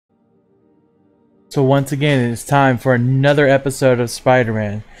So once again, it's time for another episode of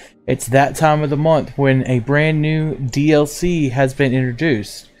Spider-Man. It's that time of the month when a brand new DLC has been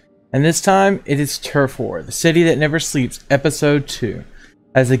introduced. And this time, it is Turf War, the City That Never Sleeps, Episode 2.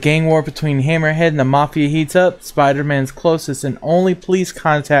 As the gang war between Hamerhead and the Mafia heats up, Spider-Man's closest and only police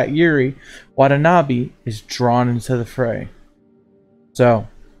contact, Yuri Watanabe, is drawn into the fray. So,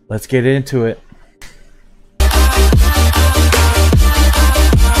 let's get into it.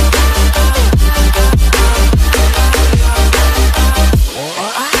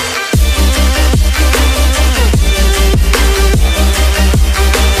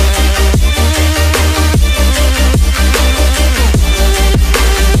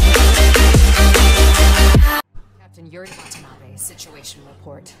 Yuri Watanabe, situation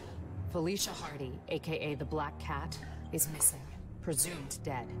report. Felicia Hardy, aka the Black Cat, is missing, presumed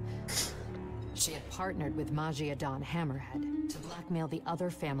dead. She had partnered with Magia Don Hamerhead to blackmail the other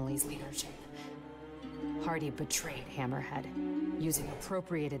family's leadership. Hardy betrayed Hamerhead. Using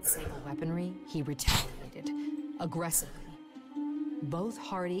appropriated Sable weaponry, he retaliated, aggressively. Both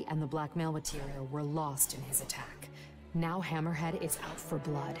Hardy and the blackmail material were lost in his attack. Now Hamerhead is out for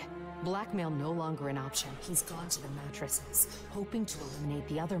blood. Blackmail no longer an option. He's gone to the mattresses, hoping to eliminate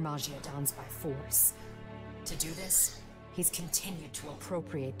the other Magia Dons by force. To do this, he's continued to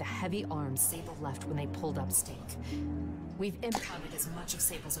appropriate the heavy arms Sable left when they pulled up stake. We've impounded as much of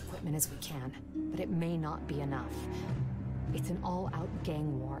Sable's equipment as we can, but it may not be enough. It's an all-out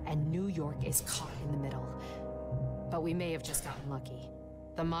gang war, and New York is caught in the middle. But we may have just gotten lucky.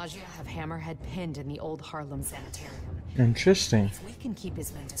 The Magia have Hamerhead pinned in the old Harlem sanitarium. Interesting. If we can keep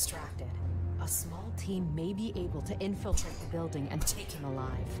his men distracted, a small team may be able to infiltrate the building and take him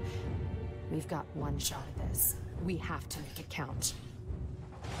alive. We've got one shot at this. We have to make it count.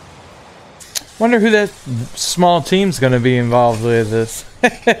 Wonder who that small team's gonna be involved with this.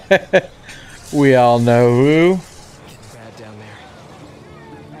 We all know who. Getting bad down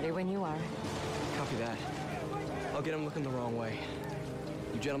there. Ready when you are. Copy that. I'll get him looking the wrong way.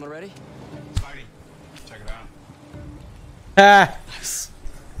 You gentlemen ready? Spidey, check it out. Ah!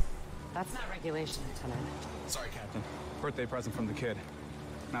 That's not regulation, Lieutenant. Sorry, Captain. Birthday present from the kid.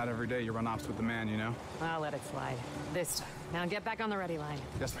 Not every day you run ops with the man, you know? I'll let it slide. This time. Now get back on the ready line.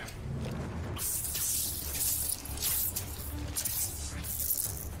 Yes, ma'am.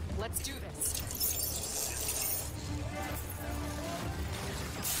 Let's do this.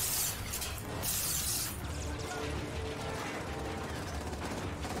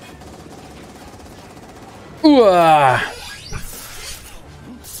 Ooh, ah.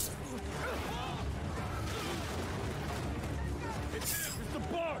 It's the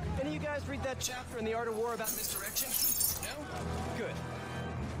bug! Any of you guys read that chapter in The Art of War about misdirection? No? Good.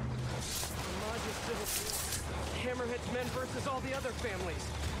 Magia Civil War. Hamerhead's men versus all the other families.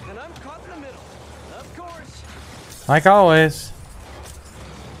 And I'm caught in the middle. Of course. Like always.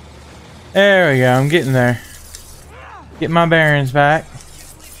 There we go, I'm getting there. Getting my bearings back.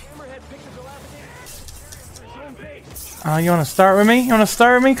 Oh, you wanna start with me? You wanna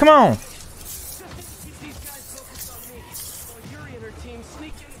start with me? Come on! These guys focus on me, while Yuri and her team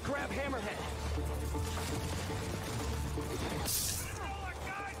sneak in and grab Hamerhead. All our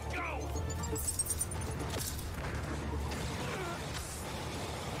guys go!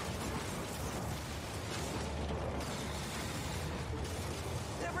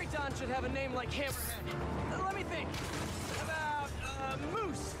 Every Don should have a name like Hamerhead. Let me think. How about,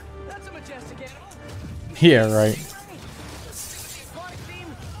 Moose? That's a majestic animal. Yeah, right.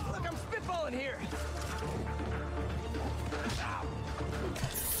 Look, I'm spitballing here.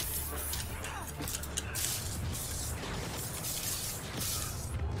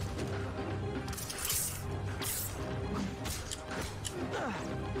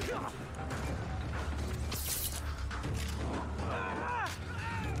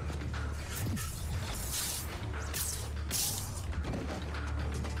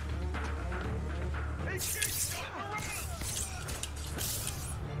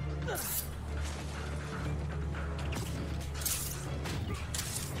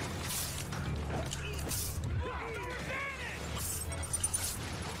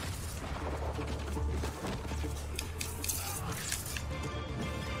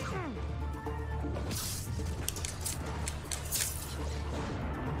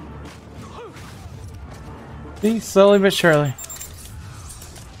 See, slowly but surely.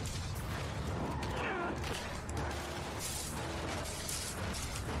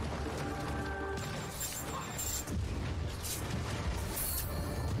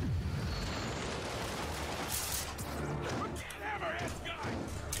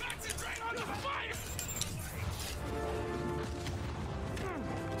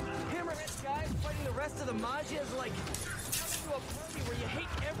 Hamerhead's guys fighting rest of the Magias like coming to a party where you hate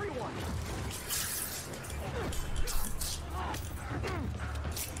everyone.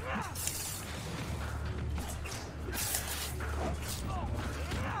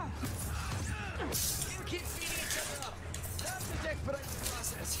 You keep beating each other up. That's the expedite the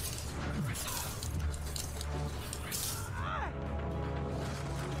process.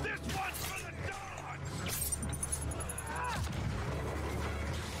 This one's for the dogs!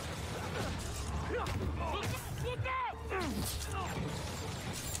 Look out!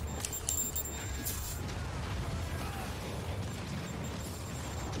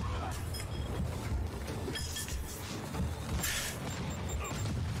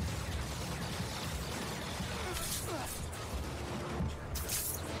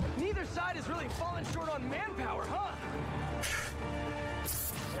 Neither side has really fallen short on manpower, huh?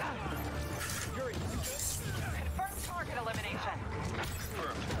 Yuri, you good? Confirm target elimination.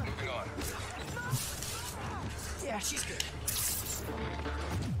 Moving on. Yeah, she's good.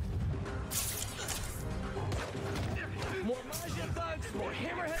 More Magia thugs, more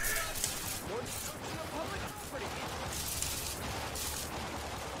Hammerhead thugs, more destruction of public property.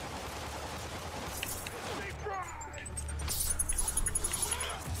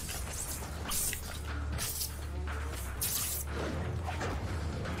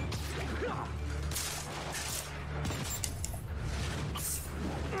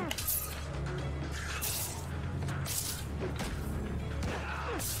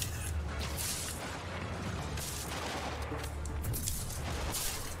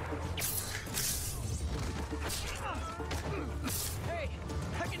 Hey,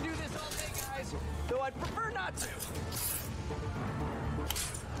 I can do this all day, guys, though I'd prefer not to.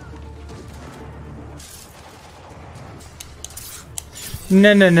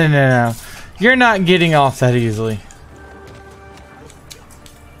 No, no, no, no, no. You're not getting off that easily.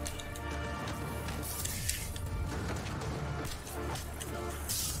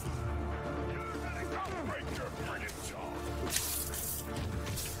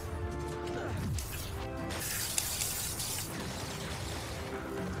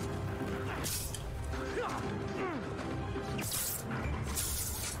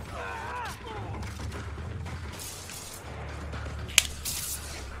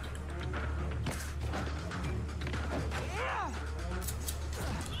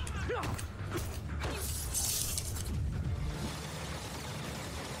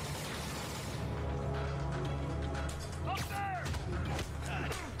 Up there!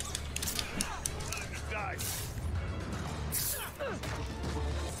 Die.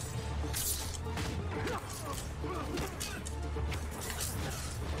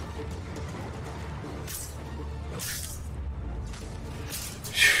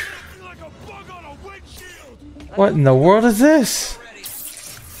 Like a bug on a windshield! What in the world is this?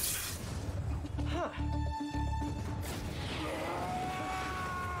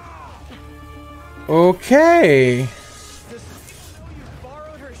 Okay. Does anyone know you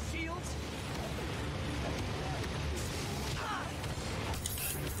borrowed her shields?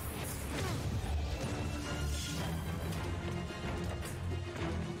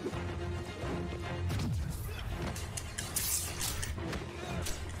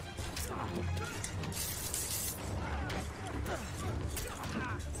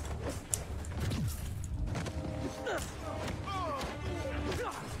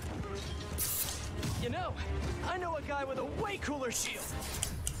 You know, I know a guy with a way cooler shield.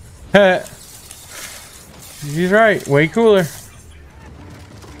 He's right. Way cooler.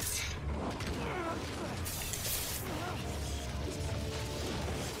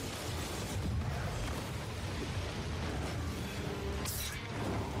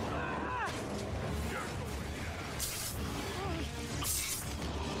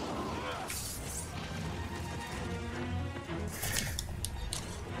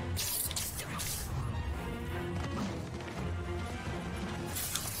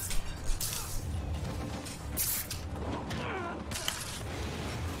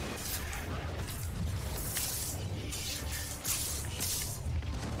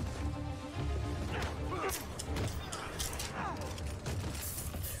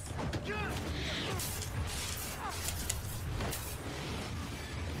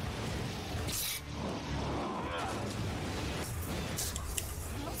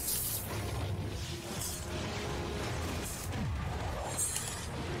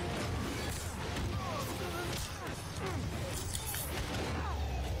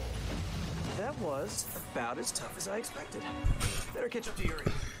 That was about as tough as I expected. Better catch up to Yuri.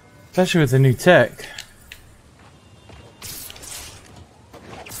 Especially with the new tech.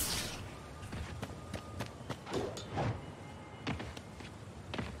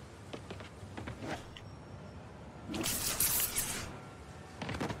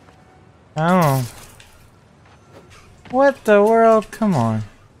 Oh. What the world? Come on.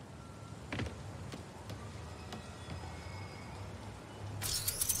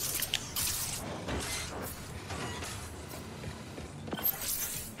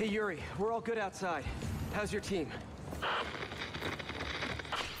 Hey, Yuri, we're all good outside. How's your team?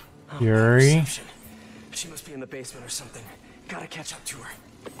 Yuri? Reception. She must be in the basement or something. Gotta catch up to her.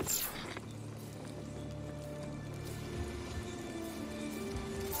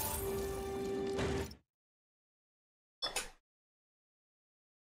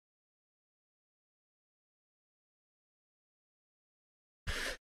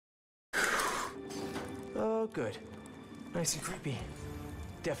 Oh, good. Nice and creepy.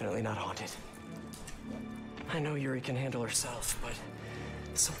 Definitely not haunted. I know Yuri can handle herself, but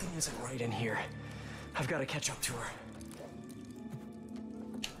something isn't right in here. I've got to catch up to her.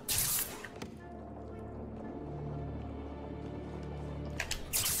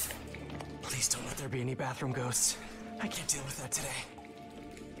 Please don't let there be any bathroom ghosts. I can't deal with that today.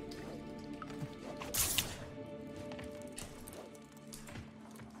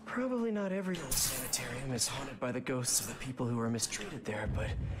 Probably not every old sanitarium is haunted by the ghosts of the people who were mistreated there, but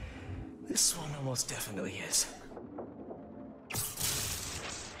this one almost definitely is.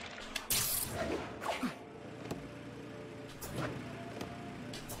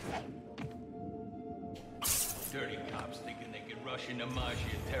 Dirty cops thinking they can rush into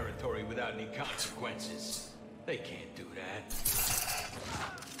Maggia territory without any consequences. They can't do that.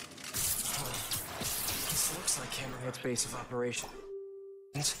 This looks like Hamerhead's base of operations.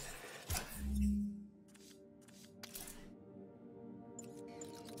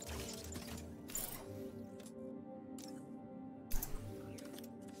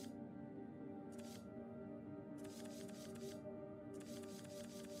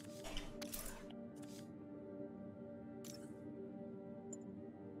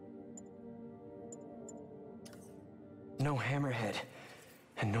 No Hamerhead,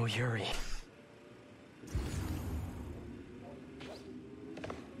 and no Yuri.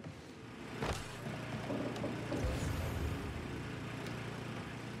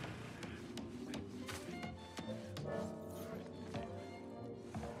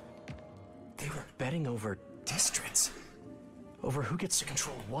 They were betting over districts. Over who gets to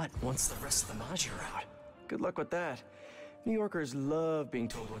control what once the rest of the Maggia are out. Good luck with that. New Yorkers love being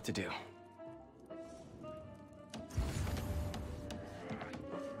told what to do.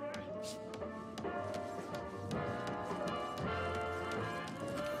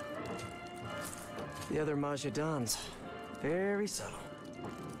 The other Maggia Dons. Very subtle.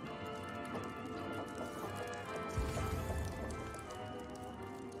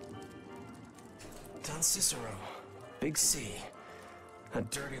 Don Cicero. Big C. A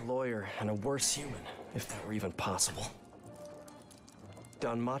dirty lawyer and a worse human, if that were even possible.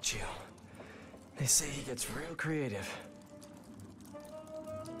 Don Macchio. They say he gets real creative.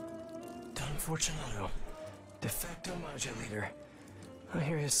 Don Fortunato. De facto Maggia leader. I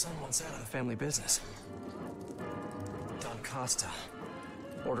hear his son wants out of the family business. Don Costa.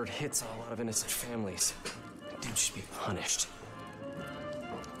 Ordered hits on a lot of innocent families. Dude should be punished.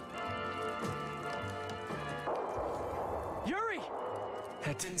 Yuri!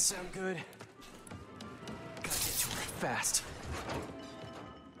 That didn't sound good. Gotta get to her fast.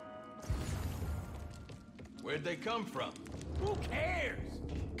 Where'd they come from? Who cares?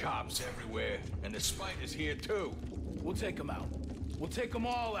 Cops everywhere, and the spider's here too. We'll take them out. We'll take them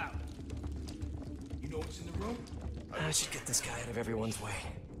all out. You know what's in the room? I should get this guy out of everyone's way.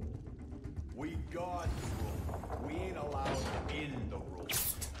 We guard the room. We ain't allowed in the room.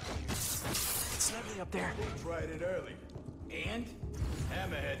 It's lovely up there. They tried it early. And?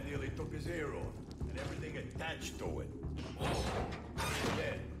 Hamerhead nearly took his ear off, and everything attached to it.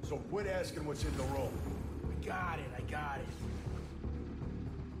 Yeah, so quit asking what's in the room. We got it, I got it.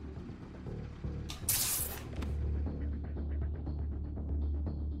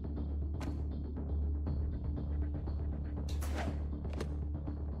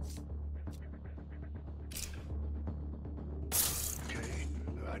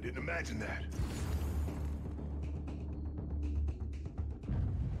 I didn't imagine that.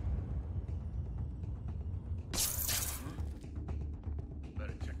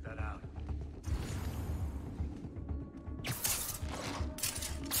 Better check that out.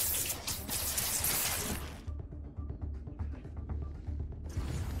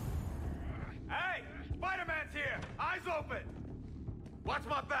 Hey! Spider-Man's here! Eyes open! Watch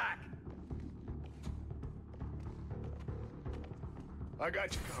my back! I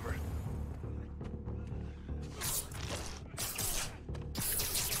got you covered.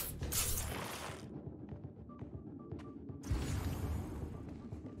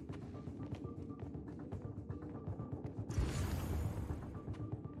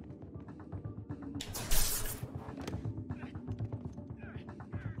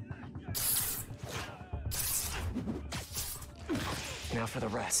 Now for the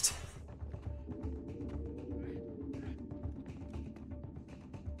rest.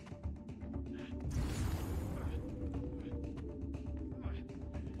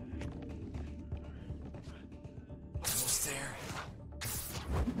 Almost there.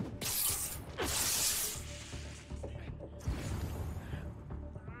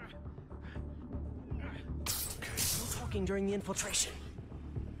 Still talking during the infiltration.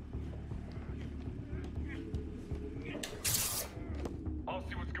 I'll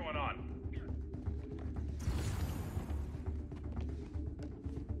see what's going on.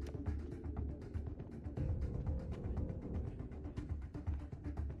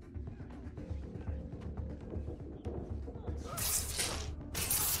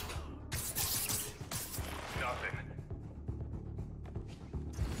 Nothing.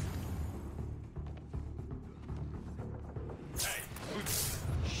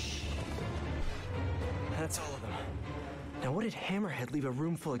 That's all of them. Now what did Hamerhead leave a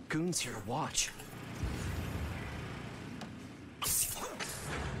room full of goons here to watch?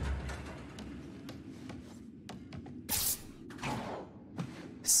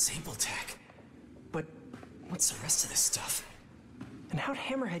 Sable tech. But what's the rest of this stuff? And how'd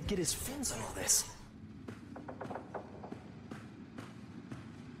Hamerhead get his fins on all this?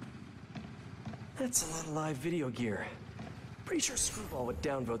 That's a lot of live video gear. Pretty sure Screwball would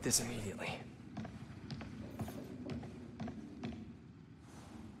downvote this immediately.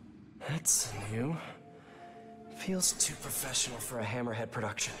 That's new. Feels too professional for a Hamerhead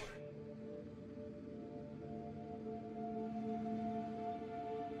production.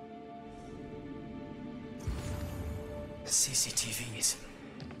 CCTVs.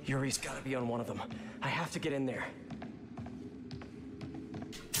 Yuri's gotta be on one of them. I have to get in there.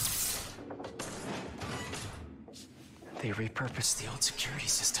 They repurposed the old security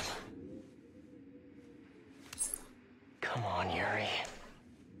system. Come on, Yuri.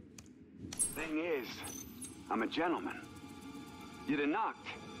 Thing is, I'm a gentleman. You'd have knocked.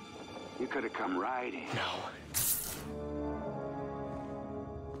 You could have come right in. No.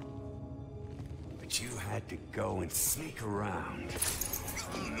 But you had to go and sneak around.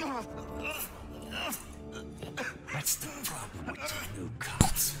 That's the problem with you new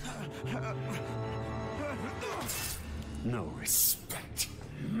cops. No respect.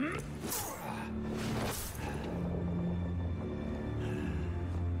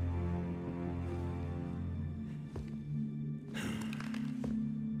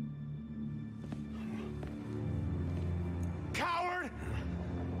 Coward!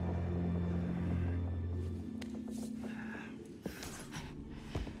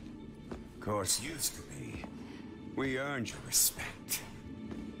 Of course, used to be. We earned your respect.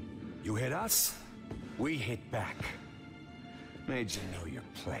 You hit us, we hit back. Made you know your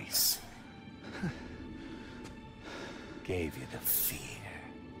place. Gave you the fear.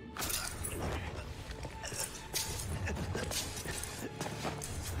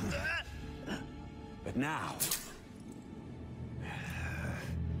 But now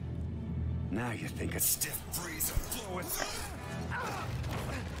you think a stiff breeze will blow it.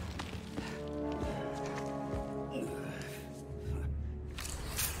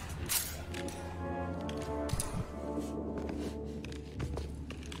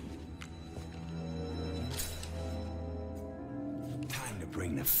 Time to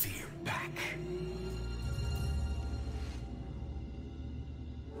bring the fear back.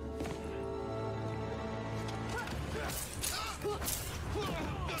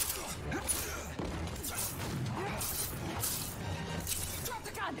 Drop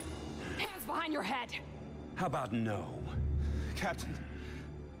the gun! Hands behind your head! How about no? Captain,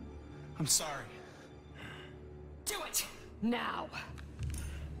 I'm sorry. Do it! Now!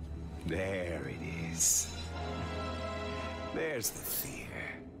 There it is. There's the fear.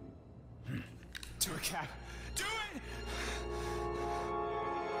 Do it, Cap. Do it!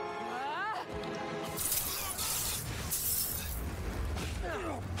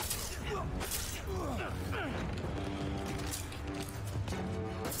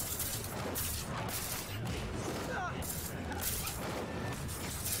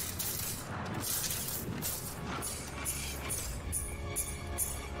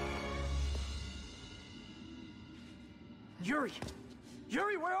 Yuri!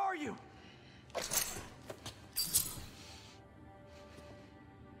 Yuri, where are you?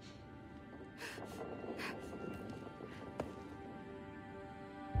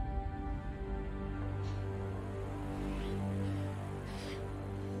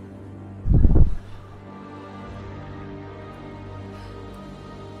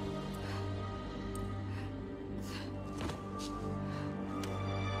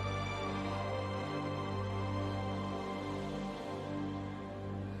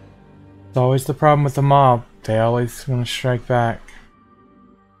 It's always the problem with the mob. They always want to strike back.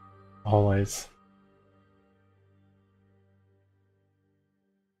 Always.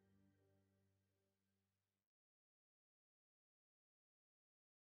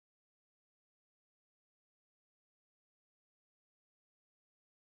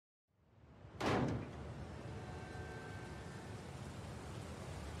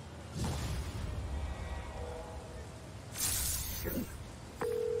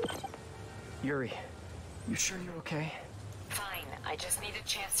 Yuri, you sure you're okay? Fine, I just need a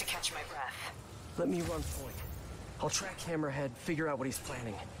chance to catch my breath. Let me run point. I'll track Hamerhead, figure out what he's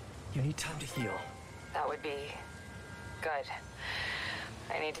planning. You need time to heal. That would be good.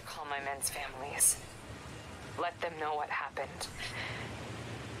 I need to call my men's families. Let them know what happened.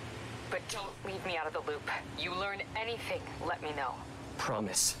 But don't leave me out of the loop. You learn anything, let me know.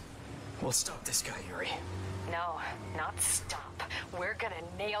 Promise. We'll stop this guy, Yuri. No, not stop. We're gonna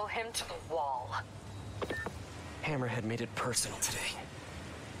nail him to the wall. Hamerhead made it personal today.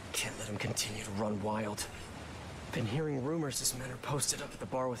 Can't let him continue to run wild. Been hearing rumors his men are posted up at the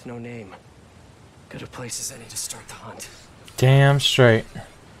bar with no name. Good a place as any to start the hunt. Damn straight.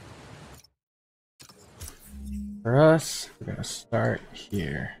 For us, we're gonna start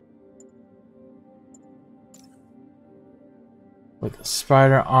here. With the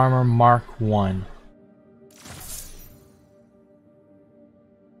Spider Armor Mark 1.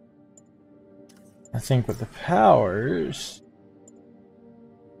 I think with the powers...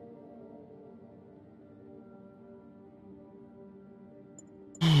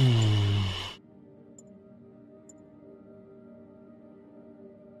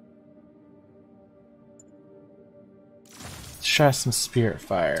 Let's try some Spirit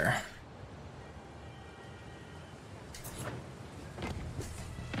Fire.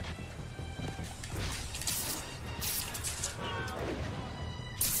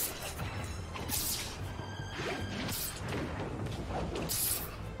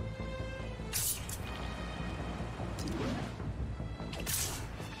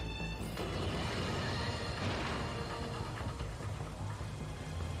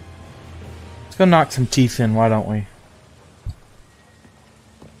 Let's go knock some teeth in, why don't we?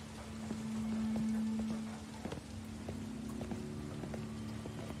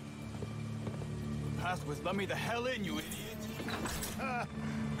 Passwords, let me the hell in, you idiot.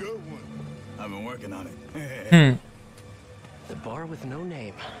 Good one. I've been working on it. The bar with no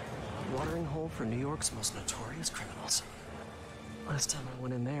name. Watering hole for New York's most notorious criminals. Last time I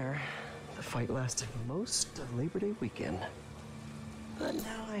went in there, the fight lasted most of Labor Day weekend. But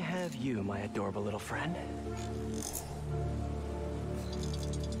now I have you, my adorable little friend.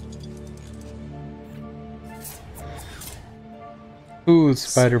 Ooh,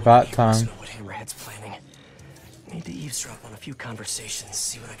 Spider Bot time. Know what Hamerhead's planning. Need to eavesdrop on a few conversations,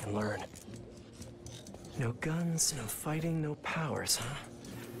 see what I can learn. No guns, no fighting, no powers, huh?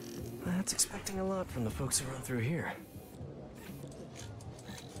 That's expecting a lot from the folks who run through here.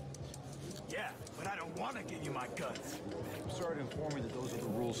 Yeah, but I don't want to give you my guns. I'm sorry to inform you that those are the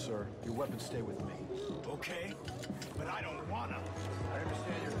rules, sir. Your weapons stay with me. Okay, but I don't wanna. I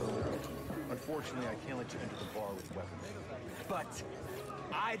understand your concern. Unfortunately, I can't let you enter the bar with weapons. But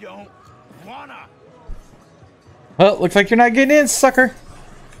I don't wanna. Well, looks like you're not getting in, sucker.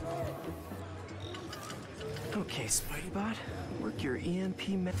 Okay, Spidey-Bot, work your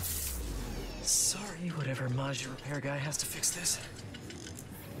EMP Sorry, whatever Maj repair guy has to fix this.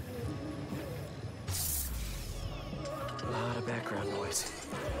 A lot of background noise.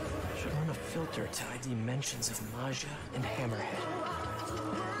 Should run a filter to ID mentions of Maja and Hamerhead.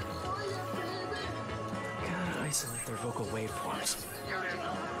 Gotta isolate their vocal waveforms.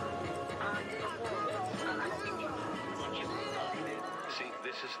 See,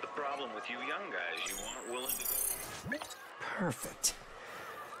 this is the problem with you young guys. You aren't willing to... Perfect.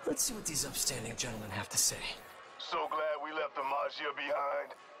 Let's see what these upstanding gentlemen have to say. So glad we left the Magia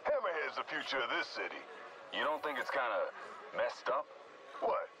behind. Hammerhead's the future of this city. You don't think it's kind of messed up?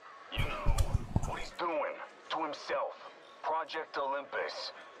 What? You know, what he's doing to himself. Project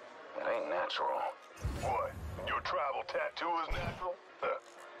Olympus. It ain't natural. What? Your tribal tattoo is natural?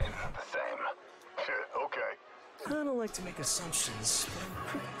 It's not the same. Okay. I don't like to make assumptions, but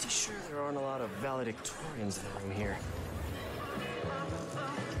I'm pretty sure there aren't a lot of valedictorians in the room here.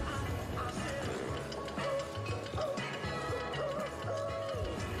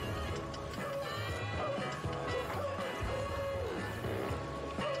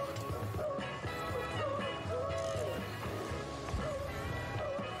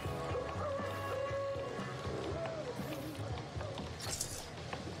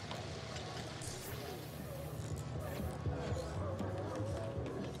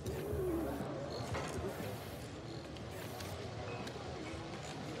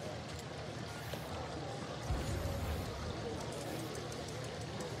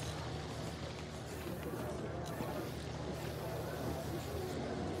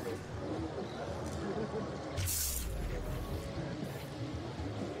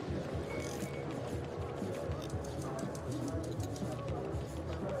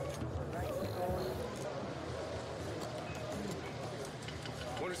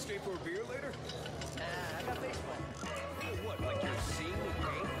 stay for a beer later? I got baseball. What, like you're seeing the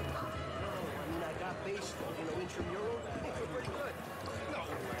game? No, I mean, I got baseball. You know, intramural. We're pretty good. No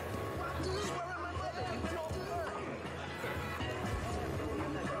way. This is where I'm my mother. We win all the time.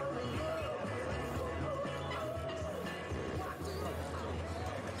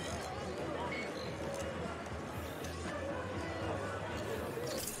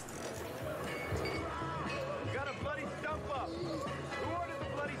 Got a bloody stump up. Who ordered the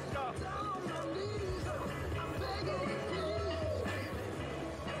bloody stuff?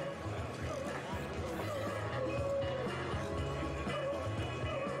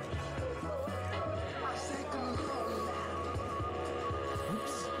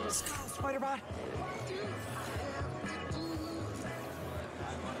 Oops. Let's go, Spider-Bot.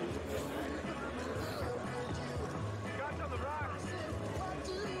 Guns on the rocks.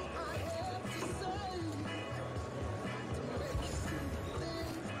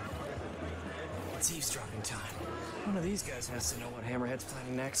 It's eavesdropping time. One of these guys has to know what Hammerhead's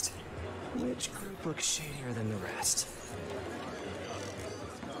planning next. Which group looks shadier than the rest?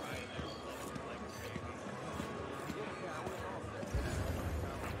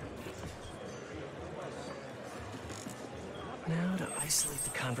 Now to isolate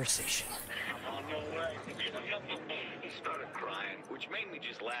the conversation. Oh, no way. He started crying, which made me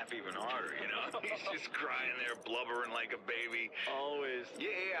just laugh even harder, you know? He's just crying there, blubbering like a baby. Always.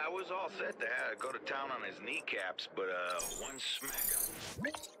 Yeah, I was all set to go to town on his kneecaps, but one smack.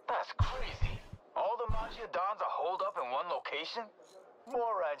 That's crazy. All the Mafia Dons are holed up in one location?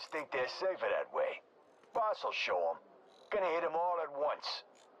 Morons think they're safer that way. Boss will show them. Gonna hit them all at once.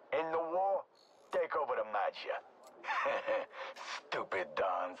 In the war, take over the Mafia. Stupid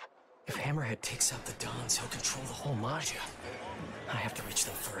Dons. If Hammerhead takes out the Dons, he'll control the whole Magia. I have to reach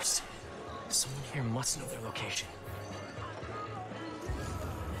them first. Someone here must know their location.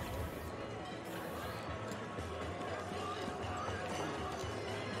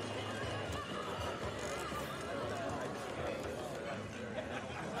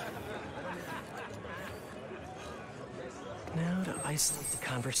 Now to isolate the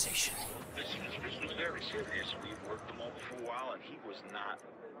conversation. This was very serious. We worked him over for a while, and he was not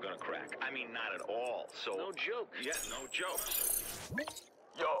gonna crack. I mean, not at all. So no jokes. Yeah, no jokes.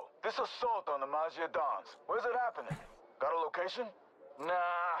 Yo, this assault on the Mafia Dons. Where's it happening? Got a location?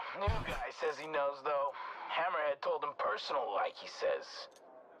 Nah, new guy says he knows, though. Hammerhead told him personal, like he says.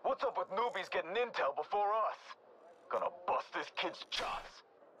 What's up with newbies getting intel before us? Gonna bust this kid's chops.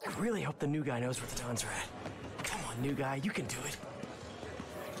 I really hope the new guy knows where the Dons are at. Come on, new guy, you can do it.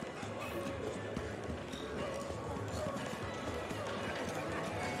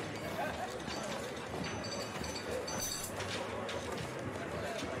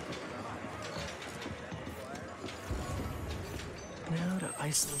 Now to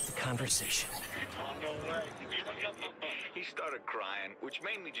isolate the conversation. Oh, no way. He started crying, which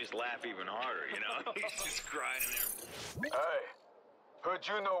made me just laugh even harder, you know? He's just crying there. Hey, heard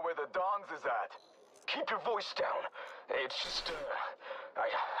you know where the Dons is at. Keep your voice down. It's just,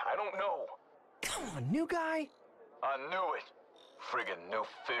 I don't know. Come on, new guy. I knew it. Friggin' new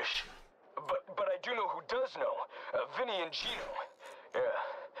fish. But I do know who does know. Vinny and Gino. Yeah,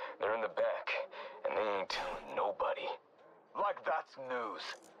 they're in the back, and they ain't telling nobody. Like that's news.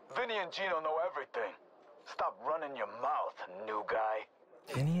 Vinny and Gino know everything. Stop running your mouth, new guy.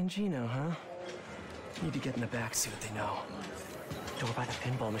 Vinny and Gino, huh? Need to get in the back, see what they know. Door by the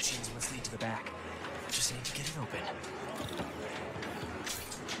pinball machines must lead to the back. Just need to get it open.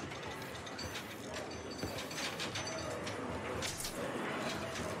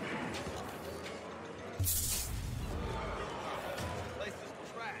 Place is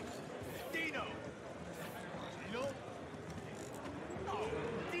trash. Dino! Dino? Oh,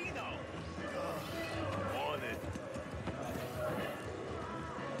 Dino! On it.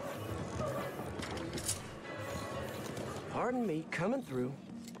 Pardon me, coming through.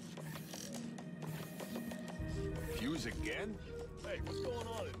 Fuse again? Hey, what's going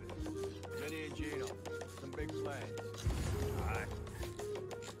on in this? Vinny and Gino. Some big plans. Alright.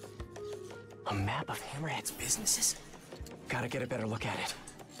 A map of Hammerhead's businesses? Gotta get a better look at it.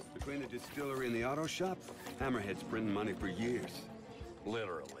 Between the distillery and the auto shop, Hammerhead's printing money for years.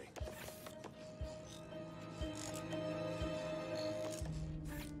 Literally.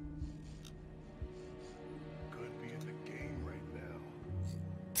 Could be in the game right now.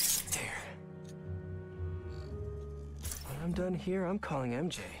 There. When I'm done here, I'm calling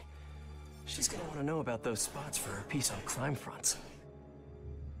MJ. She's gonna want to know about those spots for her piece on crime fronts.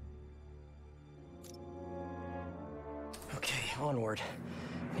 Okay, onward.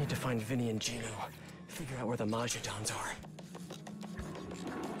 Need to find Vinny and Gino. Figure out where the Majidons are.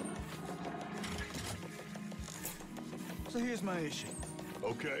 So here's my issue.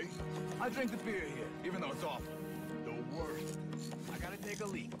 Okay. I drink the beer here, even though it's awful. The worst. I gotta take a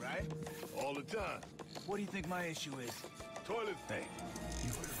leak, right? All the time. What do you think my issue is? Toilet. Hey, you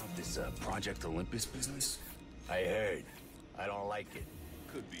heard about this Project Olympus business? I heard. I don't like it.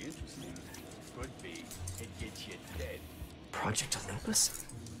 Could be interesting. Could be. It gets you dead. Project Olympus?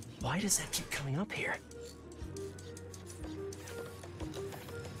 Why does that keep coming up here?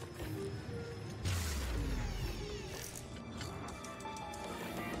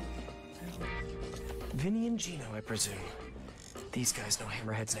 Vinny and Gino, I presume. These guys know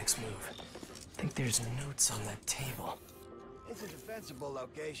Hammerhead's next move. Think there's notes on that table. It's a defensible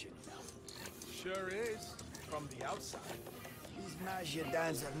location. Sure is, from the outside. These Mafia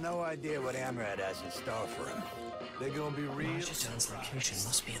Dons have no idea what Hamerhead has in store for them. They're gonna be real. Mafia Don's location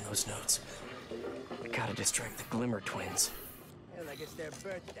must be in those notes. We gotta distract the Glimmer twins. Yeah, like it's their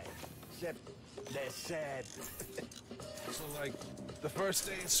birthday. Except they're sad. So, like, the first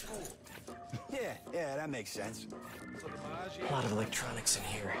day of school. Yeah, that makes sense. A lot of electronics in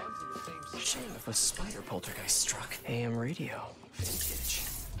here. Shame if a spider poltergeist struck. AM radio. Vintage.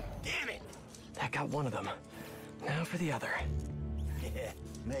 Damn it! That got one of them. Now for the other. Yeah,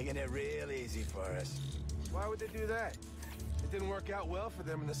 making it real easy for us. Why would they do that? It didn't work out well for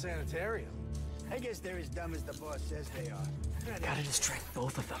them in the sanitarium. I guess they're as dumb as the boss says they are. Gotta distract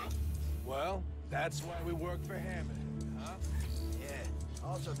both of them. Well, that's why we work for Hamerhead, huh? Yeah,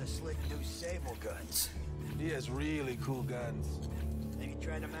 also the slick new Sable guns. He has really cool guns. Have you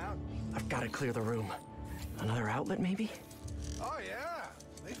tried them out? I've gotta clear the room. Another outlet, maybe? Oh, yeah.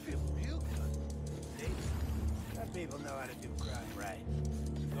 They feel real good. See? Some people know how to do crime right.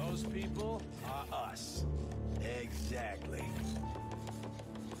 Those people are us. Exactly.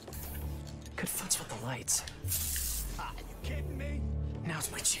 Could futz with the lights. Ah, you kidding me?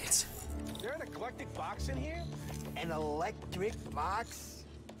 Now's my chance. There's an eclectic box in here? An electric box?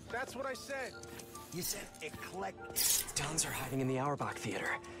 That's what I said. You said eclectic. Dons are hiding in the Auerbach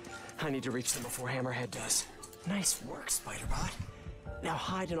Theater. I need to reach them before Hammerhead does. Nice work, Spider-Bot. Now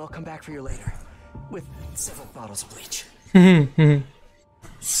hide and I'll come back for you later. With several bottles of bleach.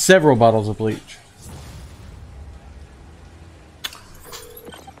 Several bottles of bleach.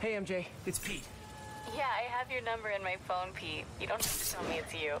 Hey, MJ. It's Pete. Yeah, I have your number in my phone, Pete. You don't have to tell me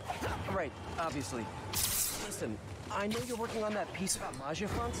it's you. Right, obviously. Listen, I know you're working on that piece about Mafia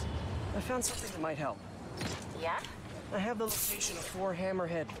funds. I found something that might help. Yeah? I have the location of 4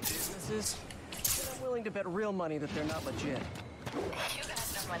 Hammerhead businesses, but I'm willing to bet real money that they're not legit. You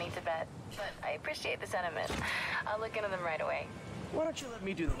have no money to bet, but I appreciate the sentiment. I'll look into them right away. Why don't you let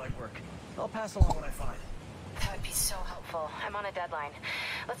me do the legwork? I'll pass along what I find. That would be so helpful. I'm on a deadline.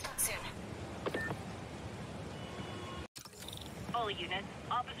 Let's talk soon. All units,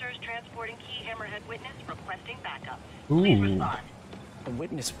 officers transporting key Hammerhead witness requesting backup. Ooh. Please respond. A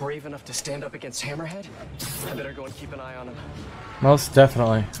witness brave enough to stand up against Hammerhead? I better go and keep an eye on him. Most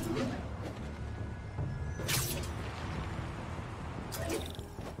definitely.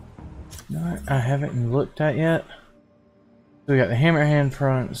 No, I haven't looked at yet. We got the Hammerhand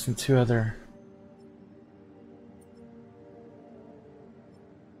fronts and 2 other.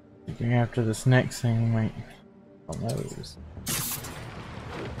 Looking after this next thing, wait. On those.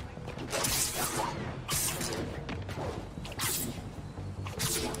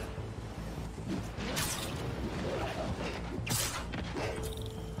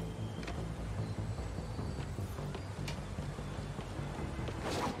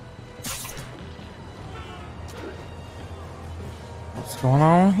 What's going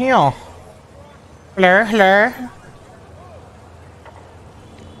on here? Hello, hello.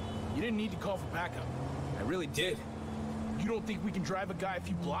 You didn't need to call for backup. I really did. You don't think we can drive a guy a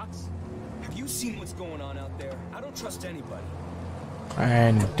few blocks? Have you seen what's going on out there? I don't trust anybody.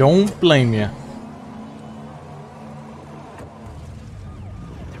 And don't blame you.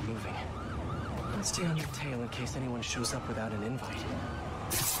 They're moving. Let's stay on your tail in case anyone shows up without an invite.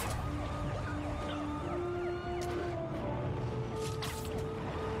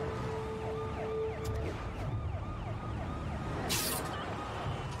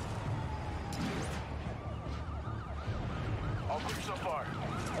 All good so far.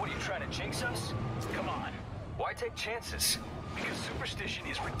 What are you trying to jinx us? Come on. Why take chances? Because superstition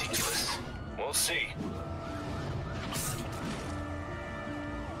is ridiculous. We'll see.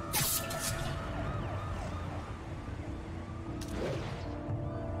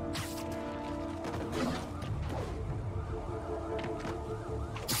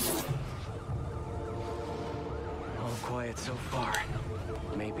 All quiet so far.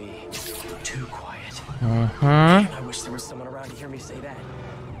 Maybe too quiet. Uh-huh. I wish there was someone around to hear me say that.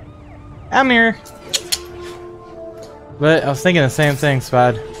 I'm here. But I was thinking the same thing,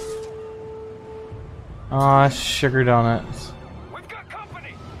 Spud. Aw, sugar donuts.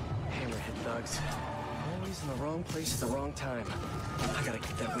 Hammerhead thugs. Always in the wrong place at the wrong time. I gotta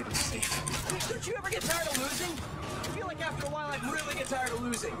keep that waiter safe. Don't you ever get tired of losing? I feel like after a while I'd really get tired of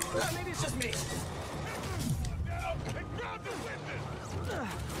losing. Maybe it's just me.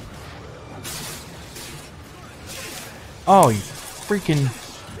 Oh, you freaking...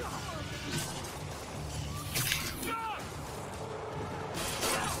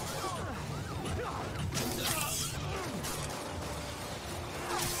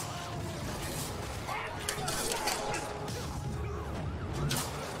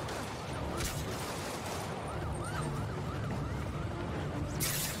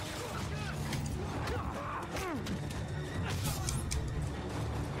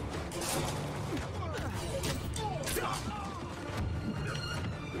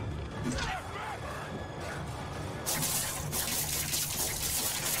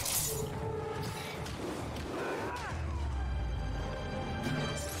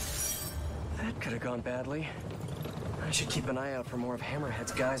 Could have gone badly. I should keep an eye out for more of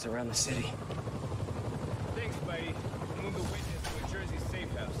Hammerhead's guys around the city. Thanks, Spidey. Move the witness to a Jersey safe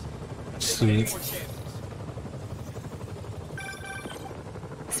house. Sweet.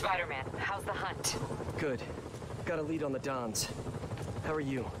 Spider-Man, how's the hunt? Good. Got a lead on the Dons. How are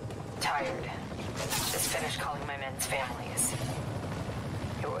you? Tired. Just finished calling my men's families.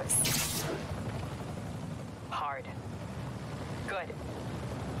 It was... hard. Good.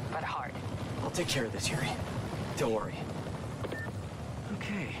 But hard. I'll take care of this, Yuri. Don't worry.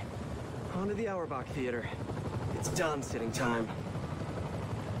 Okay. On to the Auerbach Theater. It's Don-sitting time.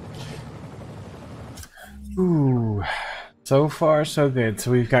 Ooh. So far, so good. So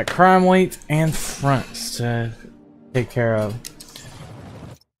we've got crime weights and fronts to take care of.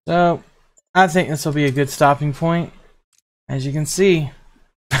 So, I think this will be a good stopping point. As you can see,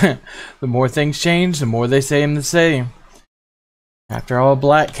 the more things change, the more they say them the same. After all,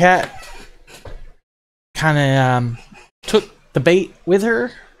 Black Cat kind of took the bait with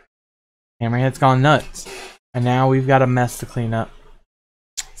her. Hammerhead's gone nuts. And now we've got a mess to clean up.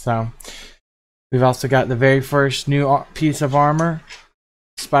 So, we've also got the very first new piece of armor.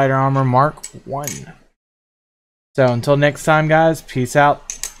 Spider Armor Mark 1. So, until next time, guys, peace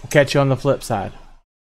out. We'll catch you on the flip side.